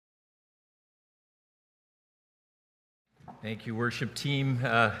Thank you, worship team.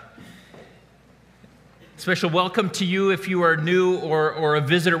 Special welcome to you if you are new or a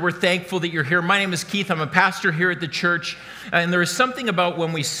visitor. We're thankful that you're here. My name is Keith. I'm a pastor here at the church. And there is something about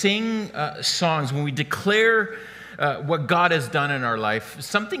when we sing songs, when we declare what God has done in our life,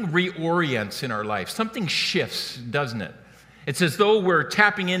 something reorients in our life. Something shifts, doesn't it? It's as though we're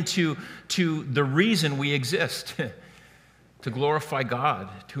tapping into the reason we exist. To glorify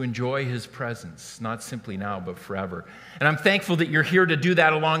God, to enjoy His presence, not simply now, but forever. And I'm thankful that you're here to do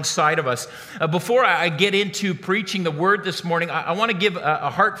that alongside of us. Before I get into preaching the Word this morning, I want to give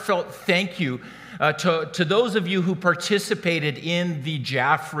a heartfelt thank you to those of you who participated in the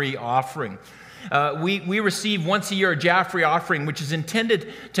Jaffrey offering. We receive once a year a Jaffrey offering, which is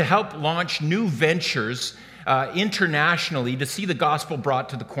intended to help launch new ventures internationally to see the gospel brought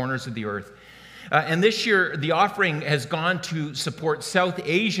to the corners of the earth. And this year, the offering has gone to support South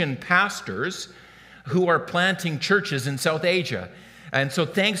Asian pastors who are planting churches in South Asia. And so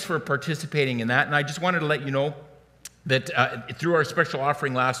thanks for participating in that. And I just wanted to let you know that through our special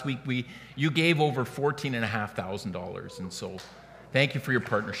offering last week, you gave over $14,500. And so thank you for your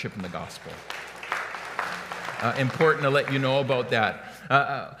partnership in the gospel. Important to let you know about that.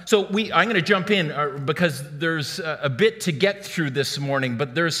 So I'm going to jump in because there's a bit to get through this morning,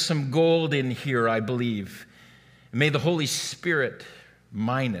 but there's some gold in here, I believe. May the Holy Spirit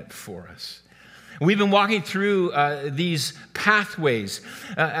mine it for us. We've been walking through these pathways,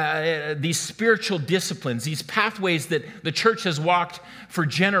 these spiritual disciplines, these pathways that the church has walked for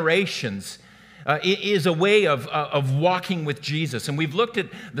generations. Is a way of walking with Jesus. And we've looked at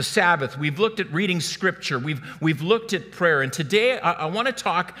the Sabbath. We've looked at reading Scripture. We've looked at prayer. And today I want to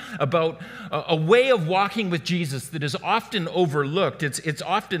talk about a way of walking with Jesus that is often overlooked. It's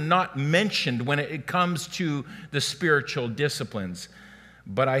often not mentioned when it comes to the spiritual disciplines.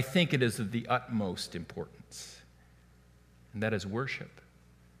 But I think it is of the utmost importance. And that is worship.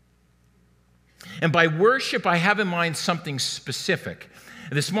 And by worship, I have in mind something specific.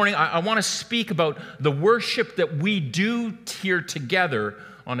 This morning, I want to speak about the worship that we do here together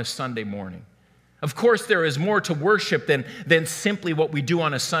on a Sunday morning. Of course, there is more to worship than simply what we do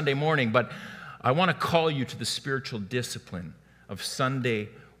on a Sunday morning, but I want to call you to the spiritual discipline of Sunday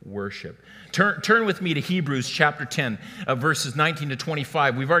worship. Turn with me to Hebrews chapter 10, verses 19 to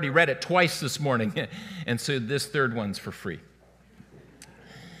 25. We've already read it twice this morning, and so this third one's for free.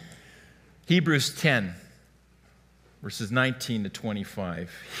 Hebrews 10. Verses 19 to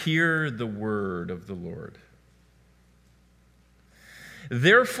 25. Hear the word of the Lord.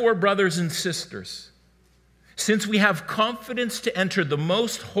 Therefore, brothers and sisters, since we have confidence to enter the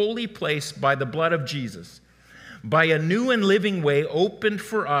most holy place by the blood of Jesus, by a new and living way opened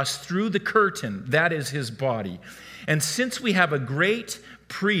for us through the curtain, that is His body, and since we have a great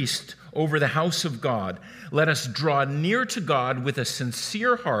priest over the house of God, let us draw near to God with a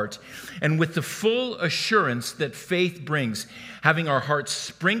sincere heart and with the full assurance that faith brings, having our hearts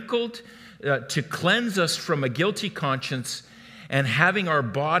sprinkled to cleanse us from a guilty conscience and having our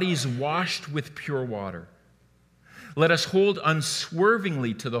bodies washed with pure water. Let us hold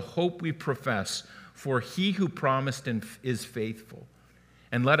unswervingly to the hope we profess, for He who promised is faithful.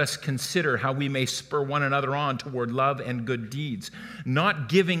 And let us consider how we may spur one another on toward love and good deeds, not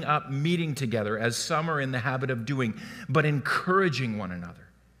giving up meeting together as some are in the habit of doing, but encouraging one another,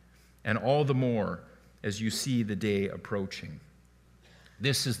 and all the more as you see the day approaching.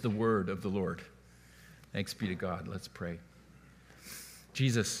 This is the word of the Lord. Thanks be to God. Let's pray.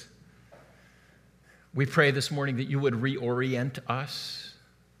 Jesus, we pray this morning that you would reorient us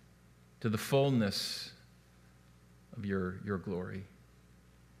to the fullness of your glory.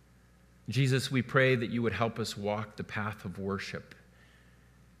 Jesus, we pray that you would help us walk the path of worship.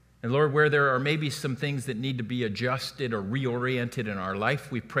 And Lord, where there are maybe some things that need to be adjusted or reoriented in our life,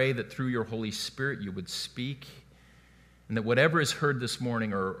 we pray that through your Holy Spirit you would speak, and that whatever is heard this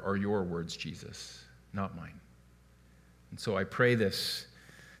morning are your words, Jesus, not mine. And so I pray this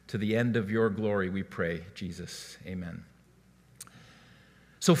to the end of your glory, we pray, Jesus. Amen.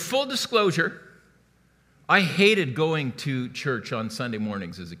 So full disclosure, I hated going to church on Sunday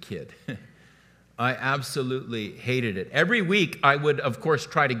mornings as a kid. I absolutely hated it. Every week, I would, of course,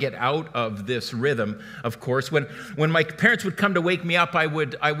 try to get out of this rhythm, of course. When my parents would come to wake me up, I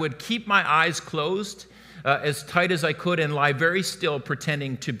would keep my eyes closed as tight as I could and lie very still,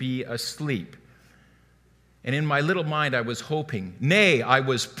 pretending to be asleep. And in my little mind, I was hoping, nay, I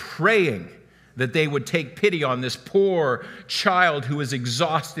was praying that they would take pity on this poor child who was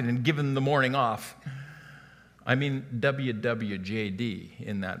exhausted and given the morning off. I mean, WWJD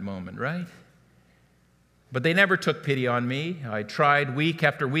in that moment, right? But they never took pity on me. I tried week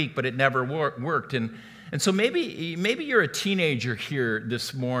after week, but it never worked. And And so maybe you're a teenager here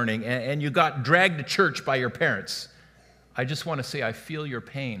this morning and you got dragged to church by your parents. I just want to say I feel your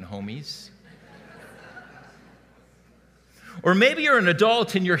pain, homies. Or maybe you're an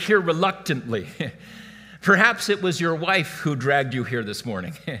adult and you're here reluctantly. Perhaps it was your wife who dragged you here this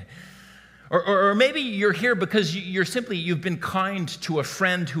morning. Or maybe you're here because you've been kind to a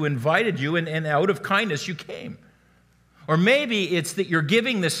friend who invited you, and out of kindness you came. Or maybe it's that you're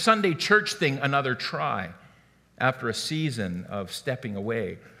giving this Sunday church thing another try after a season of stepping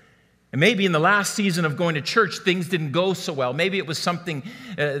away. And maybe in the last season of going to church, things didn't go so well. Maybe it was something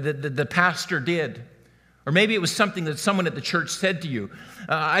that the pastor did. Or maybe it was something that someone at the church said to you.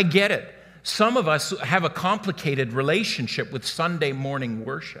 I get it. Some of us have a complicated relationship with Sunday morning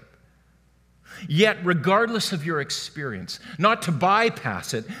worship. Yet, regardless of your experience, not to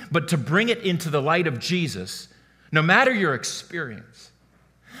bypass it, but to bring it into the light of Jesus, no matter your experience,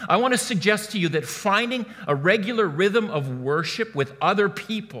 I want to suggest to you that finding a regular rhythm of worship with other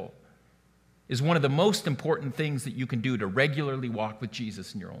people is one of the most important things that you can do to regularly walk with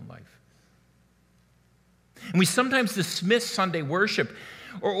Jesus in your own life. And we sometimes dismiss Sunday worship,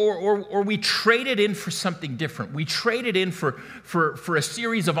 or we trade it in for something different. We trade it in for a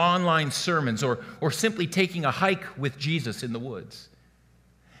series of online sermons, or simply taking a hike with Jesus in the woods.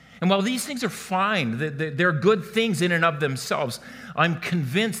 And while these things are fine, they're good things in and of themselves, I'm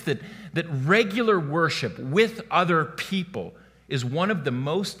convinced that regular worship with other people is one of the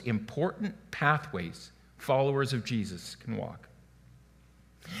most important pathways followers of Jesus can walk.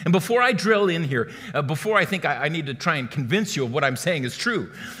 And before I drill in here, before I think I need to try and convince you of what I'm saying is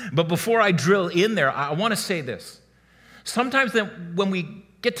true, but before I drill in there, I want to say this. Sometimes when we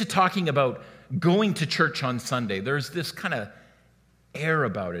get to talking about going to church on Sunday, there's this kind of air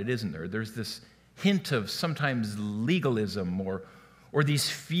about it, isn't there? There's this hint of sometimes legalism or these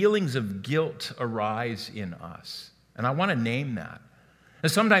feelings of guilt arise in us. And I want to name that.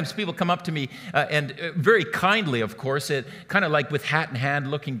 And sometimes people come up to me and very kindly, of course, kind of like with hat in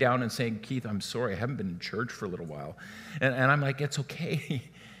hand, looking down and saying, Keith, I'm sorry, I haven't been in church for a little while. And I'm like, it's okay.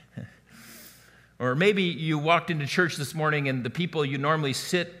 Or maybe you walked into church this morning and the people you normally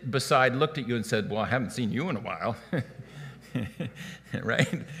sit beside looked at you and said, well, I haven't seen you in a while.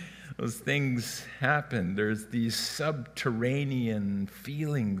 Right? Those things happen. There's these subterranean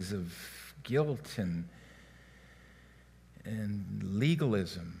feelings of guilt and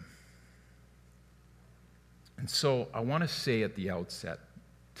legalism. And so I want to say at the outset,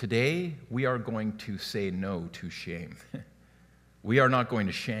 today we are going to say no to shame. We are not going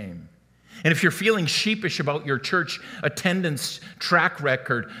to shame. And if you're feeling sheepish about your church attendance track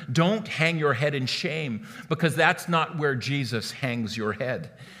record, don't hang your head in shame, because that's not where Jesus hangs your head.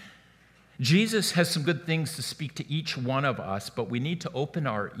 Jesus has some good things to speak to each one of us, but we need to open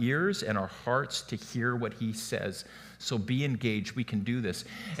our ears and our hearts to hear what he says. So be engaged. We can do this,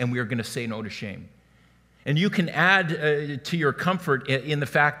 and we are going to say no to shame. And you can add to your comfort in the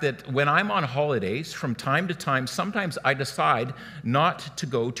fact that when I'm on holidays, from time to time, sometimes I decide not to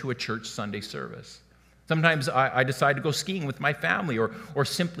go to a church Sunday service. Sometimes I decide to go skiing with my family or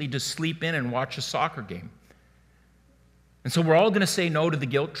simply to sleep in and watch a soccer game. And so we're all going to say no to the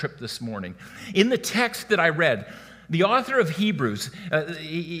guilt trip this morning. In the text that I read, the author of Hebrews,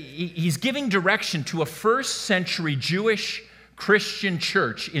 he's giving direction to a first century Jewish Christian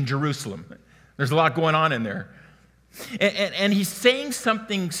church in Jerusalem. There's a lot going on in there. And he's saying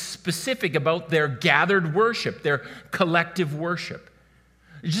something specific about their gathered worship, their collective worship.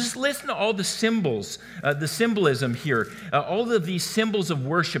 Just listen to all the symbols, the symbolism here, all of these symbols of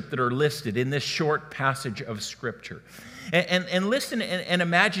worship that are listed in this short passage of Scripture. And listen and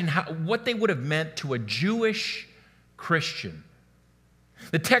imagine what they would have meant to a Jewish Christian.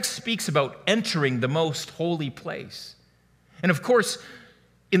 The text speaks about entering the most holy place. And of course,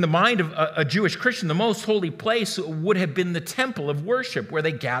 in the mind of a Jewish Christian, the most holy place would have been the temple of worship where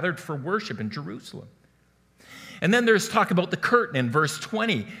they gathered for worship in Jerusalem. And then there's talk about the curtain in verse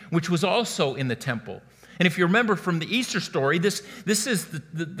 20, which was also in the temple. And if you remember from the Easter story, this is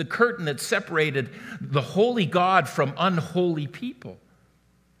the curtain that separated the holy God from unholy people.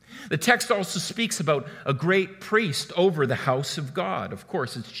 The text also speaks about a great priest over the house of God. Of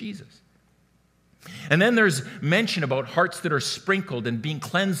course, it's Jesus. And then there's mention about hearts that are sprinkled and being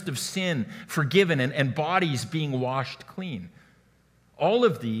cleansed of sin, forgiven, and bodies being washed clean. All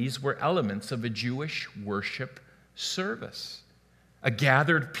of these were elements of a Jewish worship service, a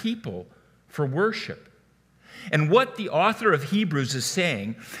gathered people for worship. And what the author of Hebrews is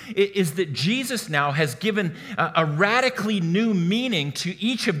saying is that Jesus now has given a radically new meaning to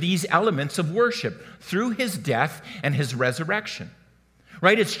each of these elements of worship through his death and his resurrection.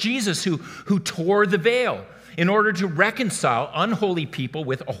 right? It's Jesus who tore the veil in order to reconcile unholy people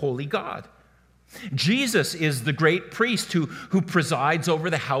with a holy God. Jesus is the great priest who presides over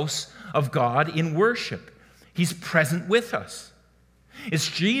the house of God in worship. He's present with us. It's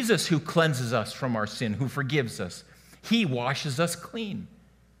Jesus who cleanses us from our sin, who forgives us. He washes us clean.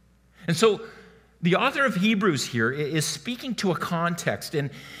 And so the author of Hebrews here is speaking to a context,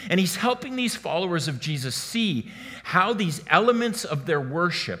 and he's helping these followers of Jesus see how these elements of their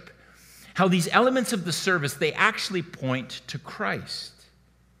worship, how these elements of the service, they actually point to Christ.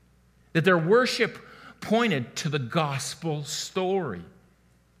 That their worship pointed to the gospel story.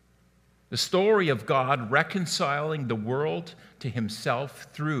 The story of God reconciling the world to himself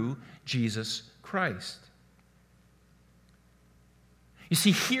through Jesus Christ. You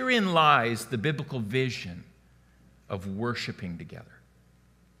see, herein lies the biblical vision of worshiping together.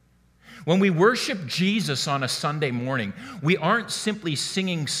 When we worship Jesus on a Sunday morning, we aren't simply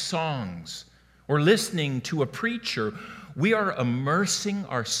singing songs or listening to a preacher. We are immersing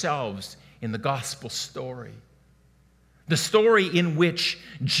ourselves in the gospel story. The story in which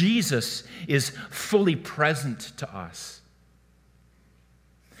Jesus is fully present to us.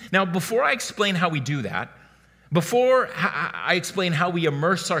 Now, before I explain how we do that, before I explain how we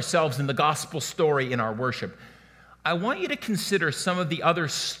immerse ourselves in the gospel story in our worship, I want you to consider some of the other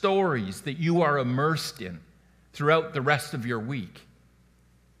stories that you are immersed in throughout the rest of your week.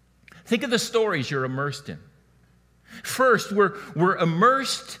 Think of the stories you're immersed in. First, we're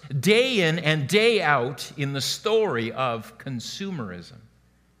immersed day in and day out in the story of consumerism.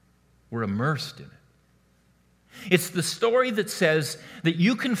 We're immersed in it. It's the story that says that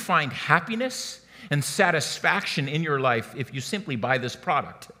you can find happiness and satisfaction in your life if you simply buy this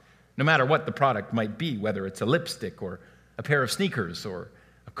product, no matter what the product might be, whether it's a lipstick or a pair of sneakers or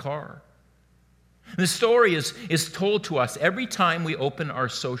a car. The story is told to us every time we open our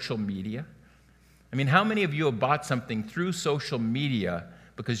social media. I mean, how many of you have bought something through social media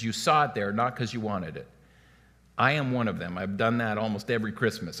because you saw it there, not because you wanted it? I am one of them. I've done that almost every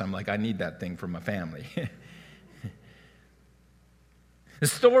Christmas. I'm like, I need that thing for my family. The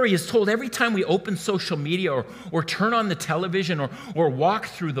story is told every time we open social media or turn on the television or walk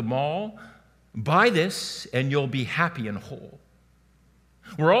through the mall. Buy this and you'll be happy and whole.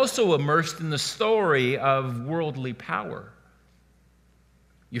 We're also immersed in the story of worldly power.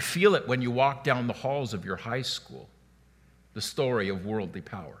 You feel it when you walk down the halls of your high school, the story of worldly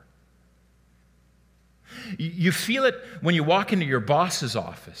power. You feel it when you walk into your boss's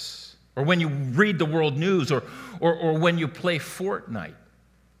office, or when you read the world news, or when you play Fortnite.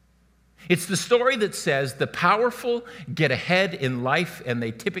 It's the story that says the powerful get ahead in life, and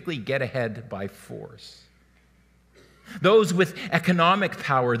they typically get ahead by force. Those with economic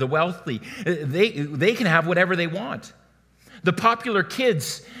power, the wealthy, they can have whatever they want. The popular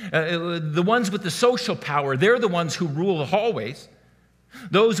kids, the ones with the social power, they're the ones who rule the hallways.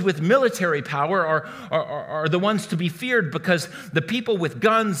 Those with military power are the ones to be feared because the people with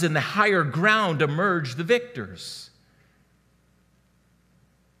guns and the higher ground emerge the victors.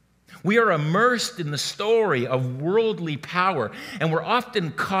 We are immersed in the story of worldly power, and we're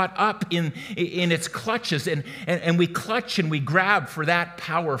often caught up in its clutches, and we clutch and we grab for that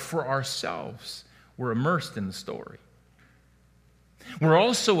power for ourselves. We're immersed in the story. We're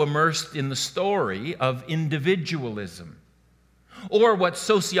also immersed in the story of individualism, or what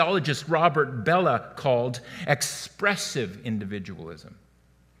sociologist Robert Bellah called expressive individualism.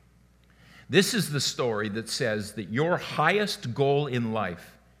 This is the story that says that your highest goal in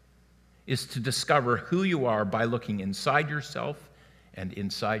life is to discover who you are by looking inside yourself and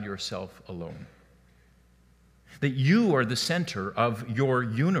inside yourself alone. That you are the center of your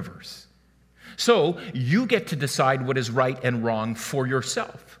universe. So you get to decide what is right and wrong for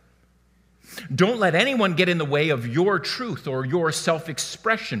yourself. Don't let anyone get in the way of your truth or your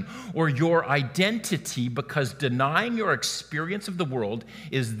self-expression or your identity, because denying your experience of the world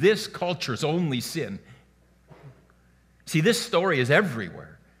is this culture's only sin. See, this story is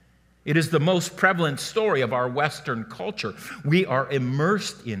everywhere. It is the most prevalent story of our Western culture. We are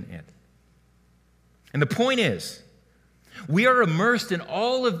immersed in it. And the point is, we are immersed in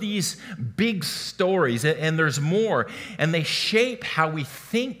all of these big stories, and there's more, and they shape how we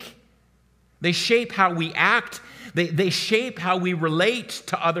think. They shape how we act. They shape how we relate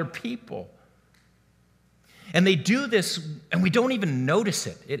to other people. And they do this, and we don't even notice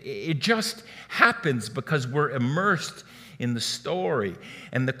it. It just happens because we're immersed in the story.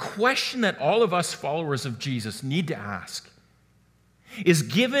 And the question that all of us followers of Jesus need to ask is,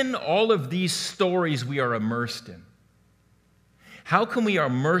 given all of these stories we are immersed in, how can we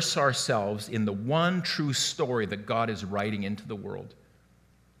immerse ourselves in the one true story that God is writing into the world?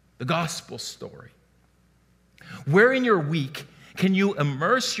 the gospel story? Where in your week can you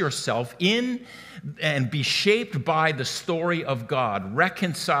immerse yourself in and be shaped by the story of God,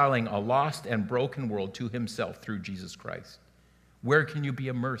 reconciling a lost and broken world to himself through Jesus Christ? Where can you be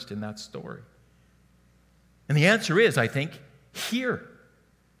immersed in that story? And the answer is, I think, here.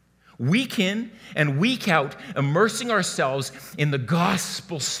 Week in and week out, immersing ourselves in the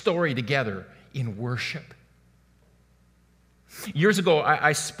gospel story together in worship. Years ago,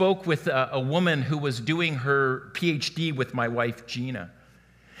 I spoke with a woman who was doing her PhD with my wife, Gina.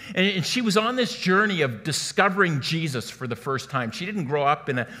 And she was on this journey of discovering Jesus for the first time. She didn't grow up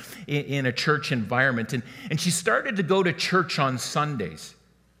in a church environment. And she started to go to church on Sundays.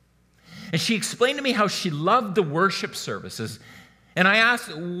 And she explained to me how she loved the worship services. And I asked,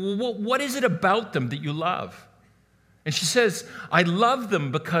 what is it about them that you love? And she says, I love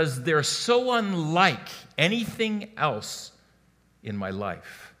them because they're so unlike anything else in my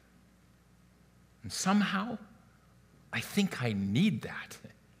life. And somehow, I think I need that.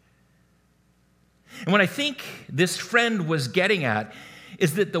 And what I think this friend was getting at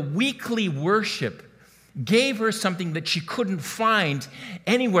is that the weekly worship gave her something that she couldn't find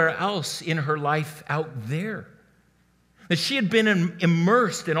anywhere else in her life out there. That she had been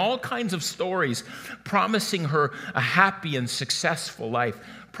immersed in all kinds of stories, promising her a happy and successful life,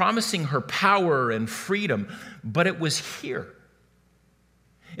 promising her power and freedom, but it was here,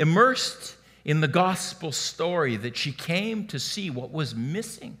 immersed in the gospel story, that she came to see what was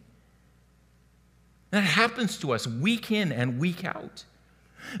missing. That happens to us week in and week out.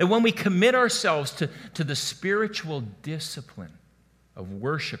 And when we commit ourselves to the spiritual discipline of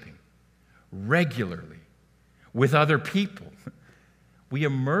worshiping regularly with other people, we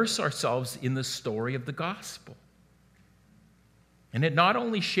immerse ourselves in the story of the gospel. And it not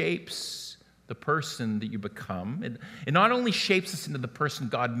only shapes the person that you become, it not only shapes us into the person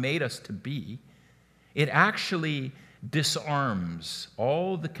God made us to be, it actually disarms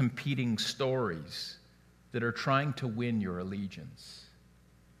all the competing stories that are trying to win your allegiance.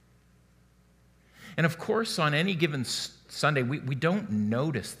 And of course, on any given Sunday, we don't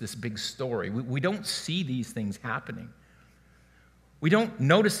notice this big story. We don't see these things happening. We don't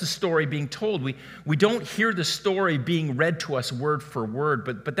notice the story being told. We don't hear the story being read to us word for word,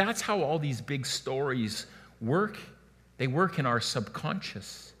 but that's how all these big stories work. They work in our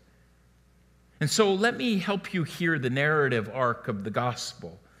subconscious. And so let me help you hear the narrative arc of the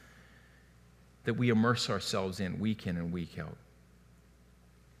gospel that we immerse ourselves in and week out.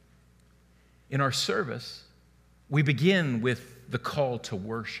 In our service, we begin with the call to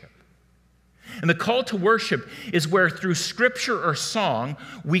worship. And the call to worship is where through scripture or song,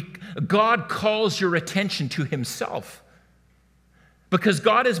 God calls your attention to himself. Because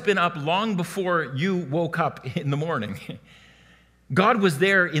God has been up long before you woke up in the morning. God was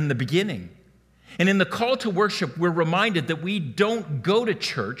there in the beginning. And in the call to worship, we're reminded that we don't go to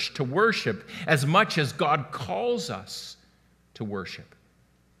church to worship as much as God calls us to worship.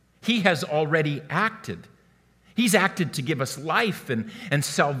 He has already acted. He's acted to give us life and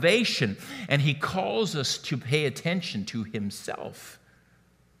salvation, and he calls us to pay attention to himself.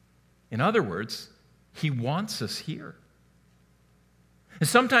 In other words, he wants us here. And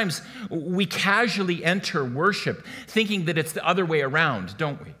sometimes we casually enter worship thinking that it's the other way around,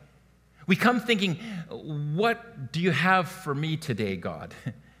 don't we? We come thinking, what do you have for me today, God?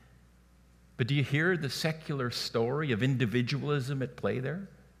 But do you hear the secular story of individualism at play there?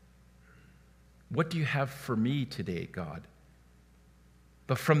 What do you have for me today, God?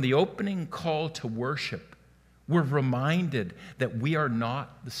 But from the opening call to worship, we're reminded that we are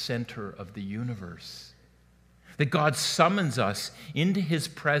not the center of the universe. That God summons us into his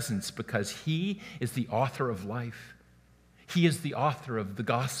presence because he is the author of life. He is the author of the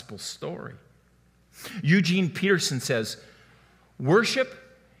gospel story. Eugene Peterson says, worship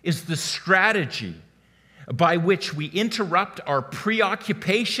is the strategy by which we interrupt our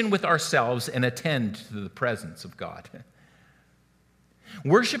preoccupation with ourselves and attend to the presence of God.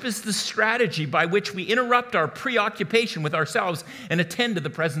 Worship is the strategy by which we interrupt our preoccupation with ourselves and attend to the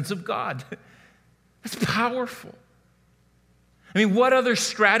presence of God. That's powerful. I mean, what other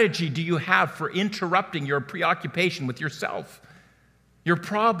strategy do you have for interrupting your preoccupation with yourself, your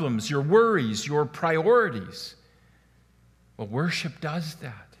problems, your worries, your priorities? Well, worship does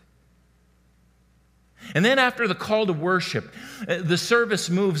that. And then after the call to worship, the service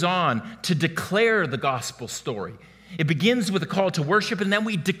moves on to declare the gospel story. It begins with a call to worship, and then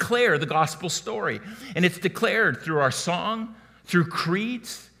we declare the gospel story. And it's declared through our song, through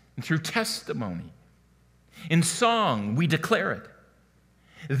creeds, and through testimony. In song, we declare it.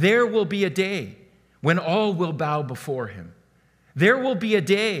 There will be a day when all will bow before him. There will be a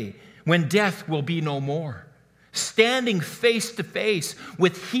day when death will be no more, standing face to face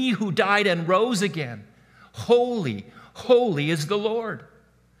with he who died and rose again. Holy, holy is the Lord.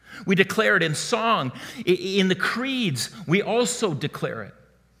 We declare it in song. In the creeds, we also declare it.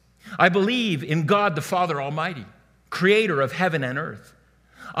 I believe in God the Father Almighty, creator of heaven and earth.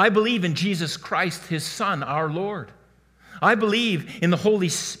 I believe in Jesus Christ, his Son, our Lord. I believe in the Holy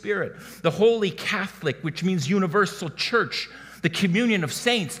Spirit, the Holy Catholic, which means universal church, the communion of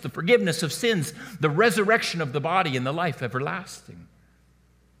saints, the forgiveness of sins, the resurrection of the body, and the life everlasting.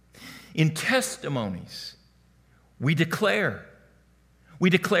 In testimonies, we declare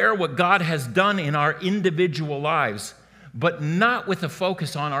what God has done in our individual lives, but not with a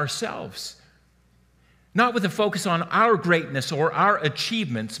focus on ourselves, not with a focus on our greatness or our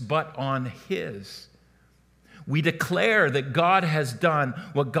achievements, but on his. We declare that God has done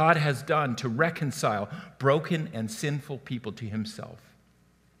what God has done to reconcile broken and sinful people to himself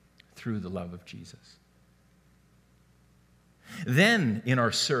through the love of Jesus. Then, in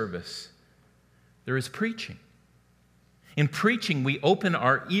our service, there is preaching. In preaching, we open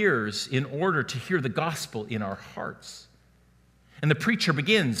our ears in order to hear the gospel in our hearts. And the preacher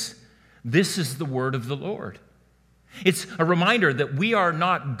begins, "This is the word of the Lord." It's a reminder that we are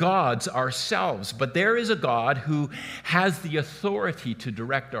not gods ourselves, but there is a God who has the authority to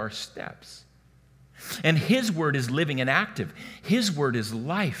direct our steps. And his word is living and active. His word is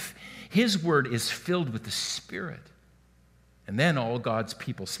life. His word is filled with the Spirit. And then all God's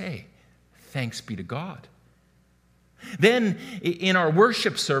people say, "Thanks be to God." Then in our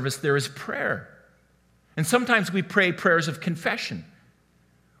worship service, there is prayer. And sometimes we pray prayers of confession.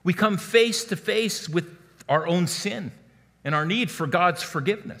 We come face to face with our own sin and our need for God's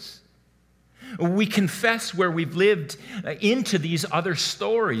forgiveness. We confess where we've lived into these other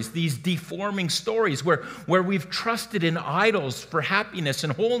stories, these deforming stories, where we've trusted in idols for happiness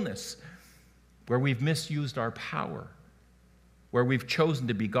and wholeness, where we've misused our power, where we've chosen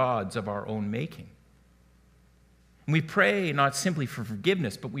to be gods of our own making. And we pray not simply for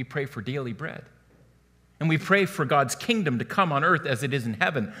forgiveness, but we pray for daily bread. And we pray for God's kingdom to come on earth as it is in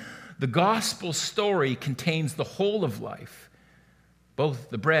heaven. The gospel story contains the whole of life,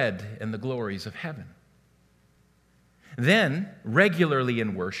 both the bread and the glories of heaven. Then, regularly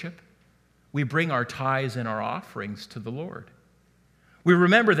in worship, we bring our tithes and our offerings to the Lord. We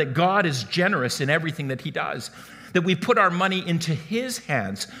remember that God is generous in everything that he does, that we put our money into his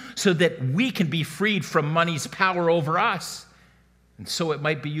hands so that we can be freed from money's power over us, and so it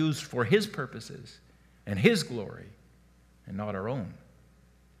might be used for his purposes and his glory and not our own.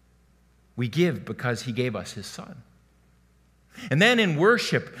 We give because he gave us his Son. And then in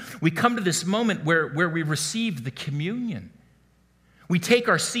worship, we come to this moment where we receive the communion. We take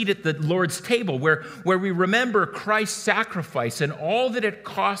our seat at the Lord's table where we remember Christ's sacrifice and all that it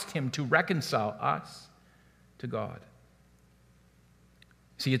cost him to reconcile us to God.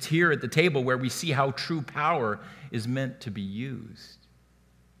 See, it's here at the table where we see how true power is meant to be used.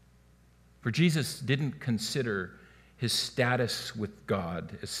 For Jesus didn't consider his status with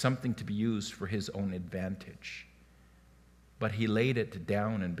God as something to be used for his own advantage, but he laid it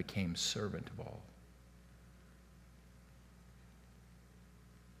down and became servant of all.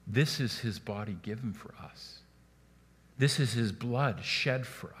 This is his body given for us. This is his blood shed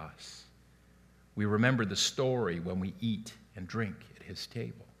for us. We remember the story when we eat and drink at his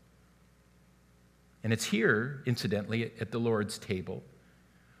table. And it's here, incidentally, at the Lord's table,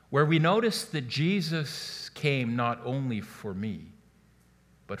 where we notice that Jesus came not only for me,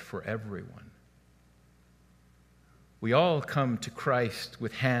 but for everyone. We all come to Christ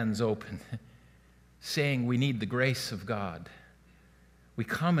with hands open, saying we need the grace of God. We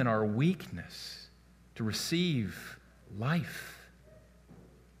come in our weakness to receive life.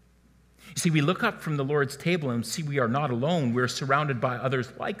 You see, we look up from the Lord's table and see we are not alone. We're surrounded by others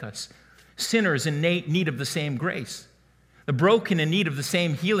like us, sinners in need of the same grace, the broken in need of the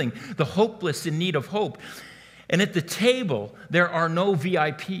same healing, the hopeless in need of hope. And at the table, there are no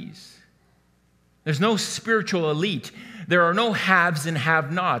VIPs. There's no spiritual elite. There are no haves and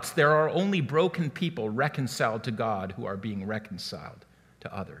have-nots. There are only broken people reconciled to God who are being reconciled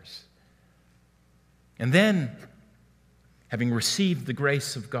to others. And then, having received the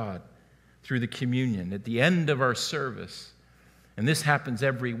grace of God through the communion, at the end of our service, and this happens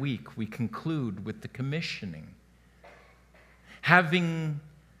every week, we conclude with the commissioning. Having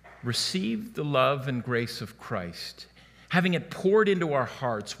received the love and grace of Christ, having it poured into our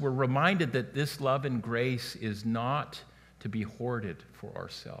hearts, we're reminded that this love and grace is not to be hoarded for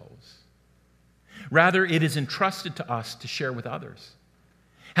ourselves. Rather, it is entrusted to us to share with others.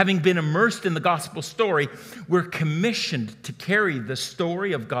 Having been immersed in the gospel story, we're commissioned to carry the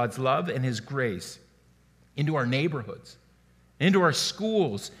story of God's love and his grace into our neighborhoods, into our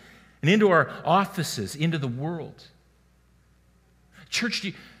schools, and into our offices, into the world. Church,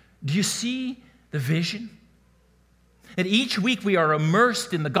 do you see the vision? That each week we are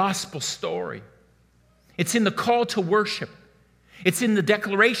immersed in the gospel story. It's in the call to worship. It's in the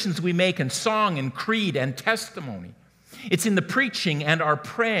declarations we make in song and creed and testimony. It's in the preaching and our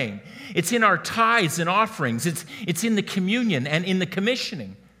praying. It's in our tithes and offerings. It's in the communion and in the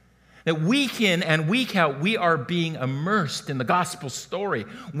commissioning. That week in and week out, we are being immersed in the gospel story,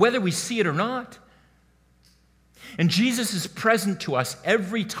 whether we see it or not. And Jesus is present to us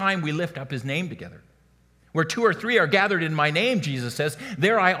every time we lift up his name together. Where 2 or 3 are gathered in my name, Jesus says,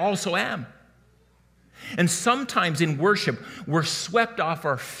 there I also am. And sometimes in worship, we're swept off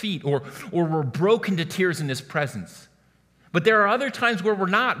our feet or we're broken to tears in his presence. But there are other times where we're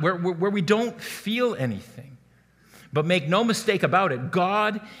not, where we don't feel anything. But make no mistake about it,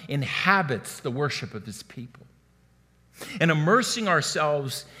 God inhabits the worship of his people. And immersing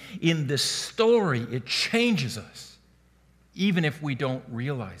ourselves in this story, it changes us, even if we don't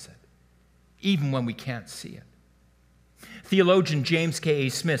realize it, even when we can't see it. Theologian James K.A.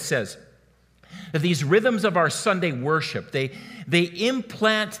 Smith says that these rhythms of our Sunday worship, they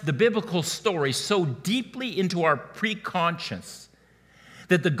implant the biblical story so deeply into our preconscious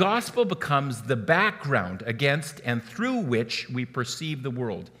that the gospel becomes the background against and through which we perceive the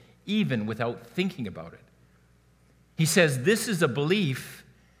world, even without thinking about it. He says, this is a belief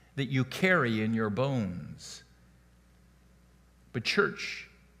that you carry in your bones. But church,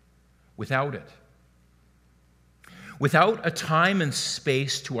 without it, without a time and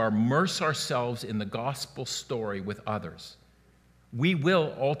space to immerse ourselves in the gospel story with others, we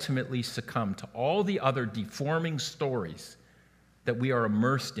will ultimately succumb to all the other deforming stories that we are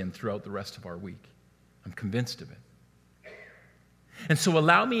immersed in throughout the rest of our week. I'm convinced of it. And so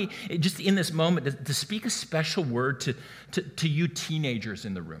allow me, just in this moment, to speak a special word to you teenagers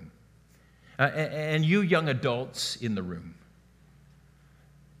in the room and you young adults in the room.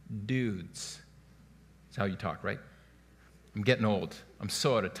 Dudes. That's how you talk, right? I'm getting old. I'm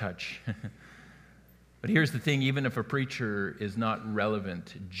so out of touch. But here's the thing, even if a preacher is not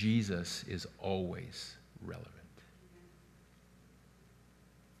relevant, Jesus is always relevant.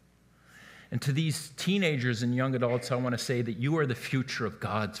 And to these teenagers and young adults, I want to say that you are the future of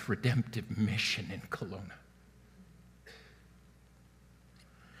God's redemptive mission in Kelowna.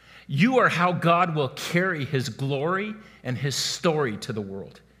 You are how God will carry his glory and his story to the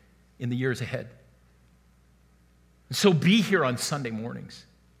world in the years ahead. So be here on Sunday mornings.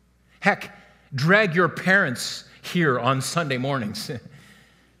 Heck, drag your parents here on Sunday mornings.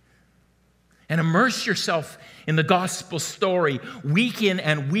 And immerse yourself in the gospel story week in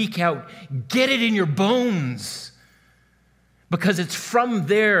and week out. Get it in your bones. Because it's from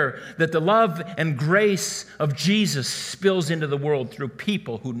there that the love and grace of Jesus spills into the world through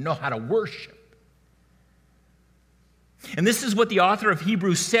people who know how to worship. And this is what the author of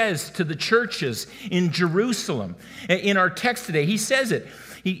Hebrews says to the churches in Jerusalem. In our text today, he says it.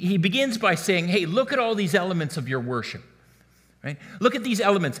 He begins by saying, hey, look at all these elements of your worship. Right? Look at these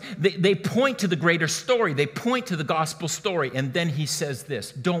elements. They point to the greater story. They point to the gospel story. And then he says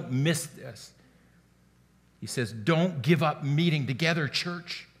this, don't miss this. He says, don't give up meeting together,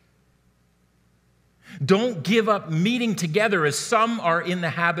 church. Don't give up meeting together as some are in the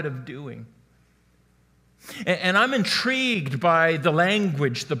habit of doing. And I'm intrigued by the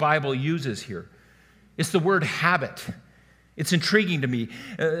language the Bible uses here. It's the word habit. It's intriguing to me.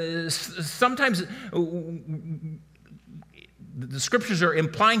 Sometimes the scriptures are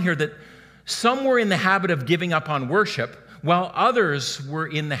implying here that some were in the habit of giving up on worship, while others were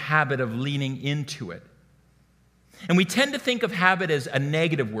in the habit of leaning into it. And we tend to think of habit as a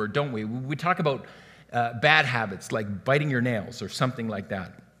negative word, don't we? We talk about bad habits like biting your nails or something like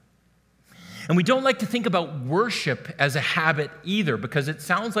that. And we don't like to think about worship as a habit either, because it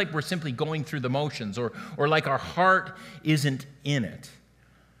sounds like we're simply going through the motions or like our heart isn't in it.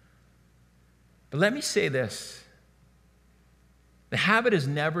 But let me say this. The habit is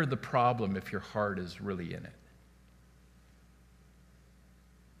never the problem if your heart is really in it.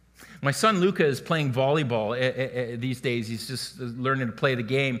 My son Luca is playing volleyball these days. He's just learning to play the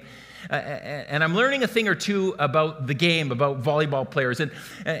game. And I'm learning a thing or two about the game, about volleyball players.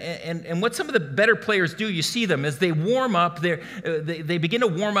 And what some of the better players do, you see them, as they warm up, they begin to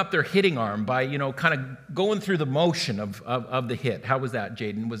warm up their hitting arm by, kind of going through the motion of the hit. How was that,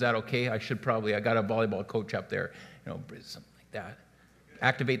 Jaden? Was that okay? I got a volleyball coach up there, something like that.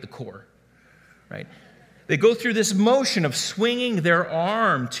 Activate the core, right? They go through this motion of swinging their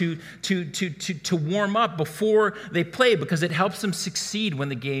arm to warm up before they play because it helps them succeed when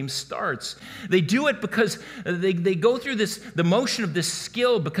the game starts. They do it because they go through the motion of this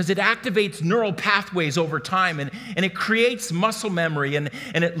skill because it activates neural pathways over time and it creates muscle memory and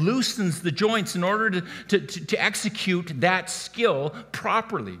it loosens the joints in order to execute that skill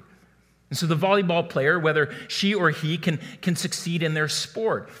properly. And so the volleyball player, whether she or he can succeed in their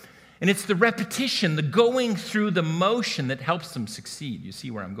sport. And it's the repetition, the going through the motion that helps them succeed. You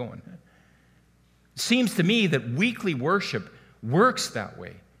see where I'm going? It seems to me that weekly worship works that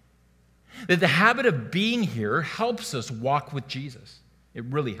way. That the habit of being here helps us walk with Jesus. It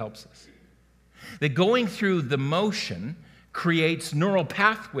really helps us. That going through the motion creates neural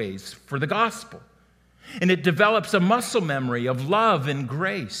pathways for the gospel. And it develops a muscle memory of love and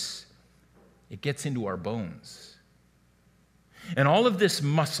grace. It gets into our bones. And all of this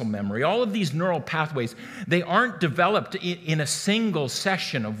muscle memory, all of these neural pathways, they aren't developed in a single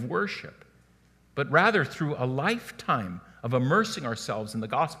session of worship, but rather through a lifetime of immersing ourselves in the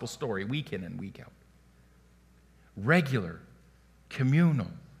gospel story week in and week out. Regular,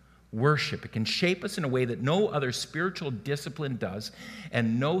 communal worship. It can shape us in a way that no other spiritual discipline does,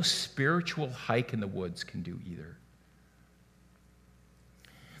 and no spiritual hike in the woods can do either.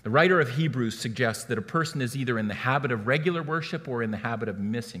 The writer of Hebrews suggests that a person is either in the habit of regular worship or in the habit of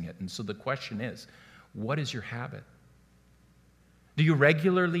missing it. And so the question is, what is your habit? Do you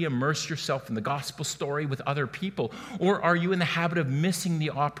regularly immerse yourself in the gospel story with other people, or are you in the habit of missing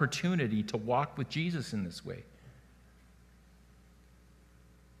the opportunity to walk with Jesus in this way?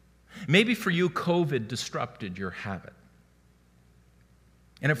 Maybe for you, COVID disrupted your habit.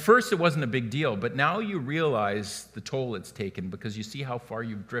 And at first, it wasn't a big deal, but now you realize the toll it's taken because you see how far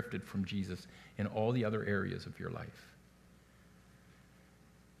you've drifted from Jesus in all the other areas of your life.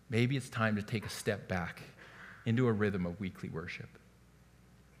 Maybe it's time to take a step back into a rhythm of weekly worship.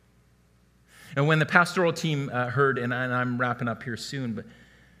 And when the pastoral team heard, and I'm wrapping up here soon, but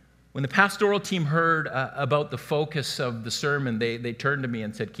when the pastoral team heard about the focus of the sermon, they turned to me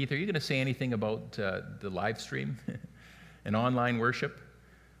and said, "Keith, are you going to say anything about the live stream and online worship?"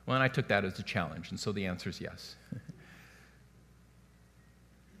 Well, and I took that as a challenge, and so the answer is yes.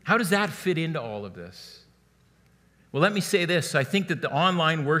 How does that fit into all of this? Well, let me say this. I think that the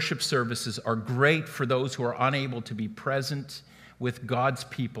online worship services are great for those who are unable to be present with God's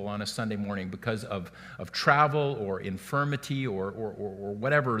people on a Sunday morning because of travel or infirmity or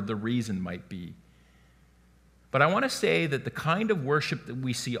whatever the reason might be. But I want to say that the kind of worship that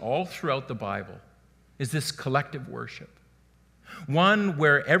we see all throughout the Bible is this collective worship. One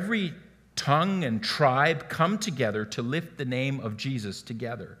where every tongue and tribe come together to lift the name of Jesus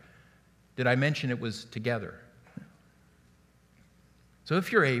together. Did I mention it was together? So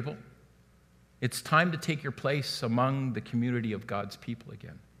if you're able, it's time to take your place among the community of God's people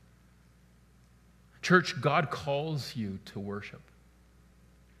again. Church, God calls you to worship.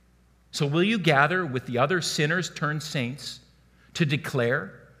 So will you gather with the other sinners turned saints to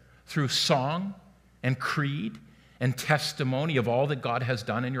declare through song and creed and testimony of all that God has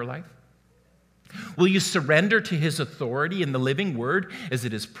done in your life? Will you surrender to his authority in the living word as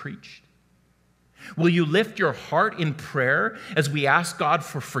it is preached? Will you lift your heart in prayer as we ask God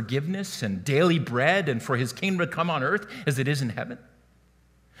for forgiveness and daily bread and for his kingdom to come on earth as it is in heaven?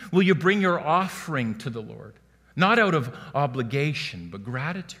 Will you bring your offering to the Lord, not out of obligation, but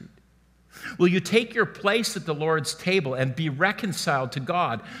gratitude? Will you take your place at the Lord's table and be reconciled to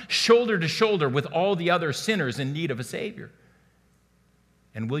God, shoulder to shoulder with all the other sinners in need of a Savior?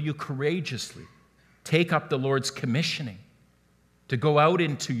 And will you courageously take up the Lord's commissioning to go out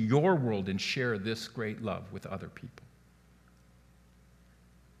into your world and share this great love with other people?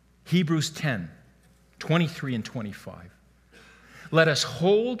 Hebrews 10, 23 and 25. Let us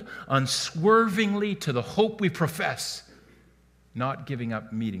hold unswervingly to the hope we profess, not giving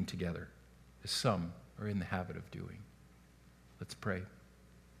up meeting together, as some are in the habit of doing. Let's pray.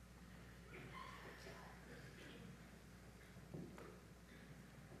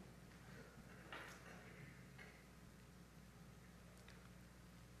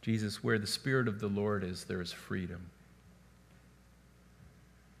 Jesus, where the Spirit of the Lord is, there is freedom.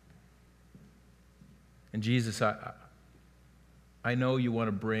 And Jesus, I know you want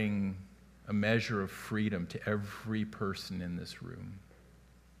to bring a measure of freedom to every person in this room.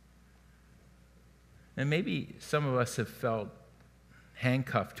 And maybe some of us have felt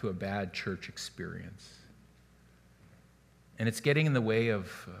handcuffed to a bad church experience. And it's getting in the way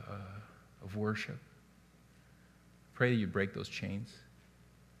of worship. Pray that you break those chains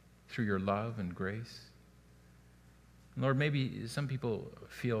through your love and grace. Lord, maybe some people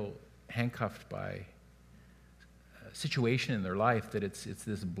feel handcuffed by situation in their life that it's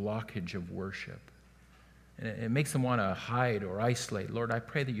this blockage of worship. And it makes them want to hide or isolate. Lord, I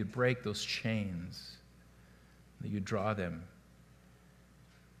pray that you'd break those chains, that you draw them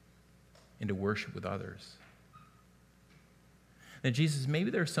into worship with others. And Jesus,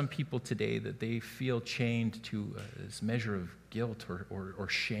 maybe there are some people today that they feel chained to this measure of guilt or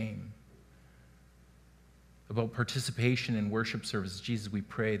shame about participation in worship services. Jesus, we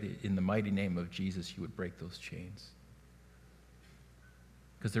pray that in the mighty name of Jesus, you would break those chains.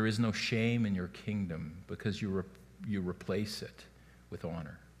 Because there is no shame in your kingdom, because you replace it with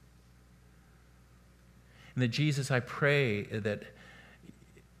honor. And that, Jesus, I pray that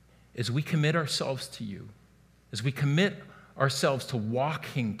as we commit ourselves to you, as we commit ourselves to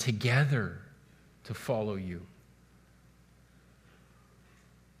walking together to follow you,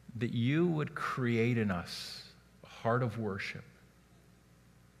 that you would create in us a heart of worship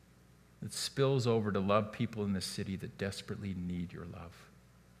that spills over to love people in this city that desperately need your love.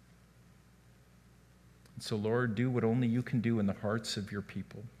 And so, Lord, do what only you can do in the hearts of your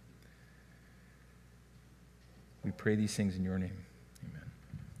people. We pray these things in your name.